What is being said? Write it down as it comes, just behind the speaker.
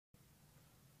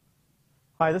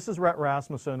Hi, this is Rhett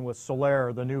Rasmussen with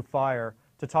Solaire, the new fire,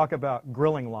 to talk about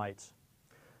grilling lights.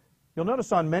 You'll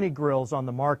notice on many grills on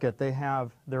the market, they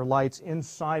have their lights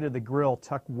inside of the grill,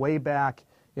 tucked way back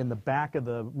in the back of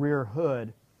the rear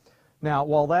hood. Now,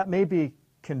 while that may be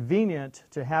convenient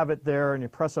to have it there and you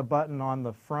press a button on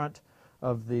the front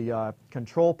of the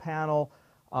control panel,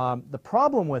 the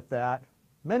problem with that,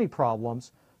 many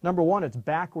problems, number one, it's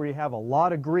back where you have a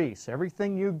lot of grease.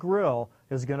 Everything you grill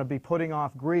is going to be putting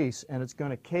off grease, and it's going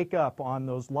to cake up on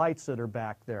those lights that are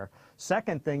back there.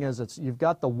 Second thing is you've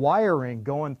got the wiring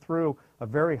going through a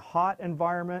very hot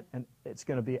environment, and it's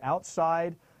going to be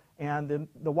outside, and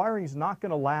the wiring is not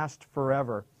going to last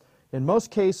forever. In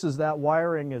most cases, that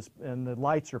wiring and the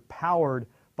lights are powered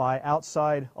by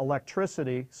outside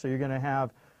electricity, so you're going to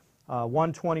have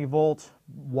 120 volt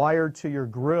wired to your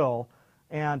grill.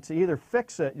 And to either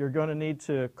fix it, you're going to need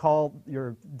to call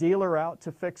your dealer out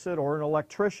to fix it, or an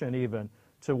electrician even,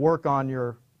 to work on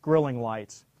your grilling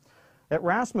lights. At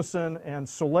Rasmussen and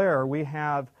Solaire, we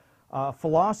have a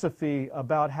philosophy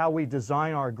about how we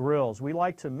design our grills. We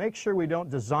like to make sure we don't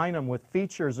design them with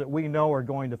features that we know are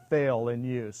going to fail in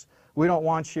use. We don't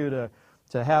want you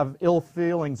to have ill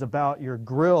feelings about your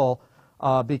grill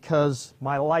because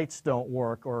my lights don't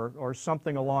work, or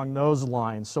something along those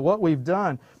lines. So what we've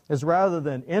done is, rather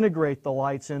than integrate the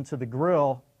lights into the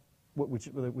grill, which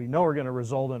we know are going to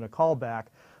result in a callback,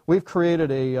 we've created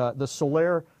the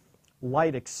Solaire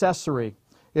light accessory.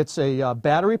 It's a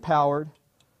battery-powered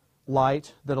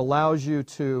light that allows you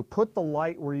to put the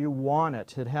light where you want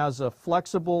it. It has a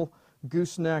flexible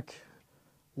gooseneck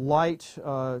light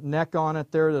neck on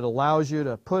it there that allows you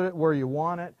to put it where you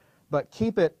want it, but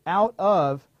keep it out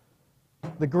of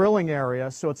the grilling area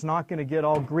so it's not going to get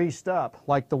all greased up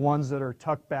like the ones that are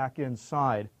tucked back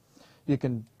inside. You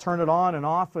can turn it on and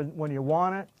off when you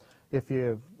want it. If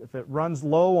it runs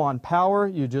low on power,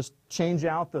 you just change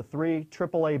out the 3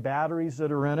 AAA batteries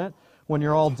that are in it. When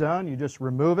you're all done, you just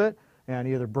remove it and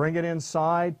either bring it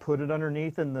inside, put it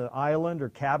underneath in the island or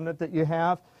cabinet that you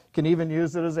have. You can even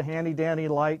use it as a handy-dandy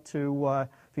light to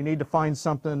if you need to find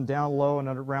something down low and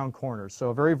around corners. So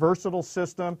a very versatile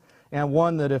system, and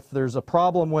one that if there's a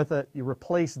problem with it, you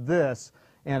replace this,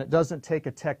 and it doesn't take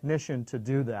a technician to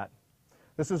do that.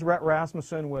 This is Rhett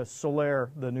Rasmussen with Solaire,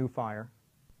 the new fire.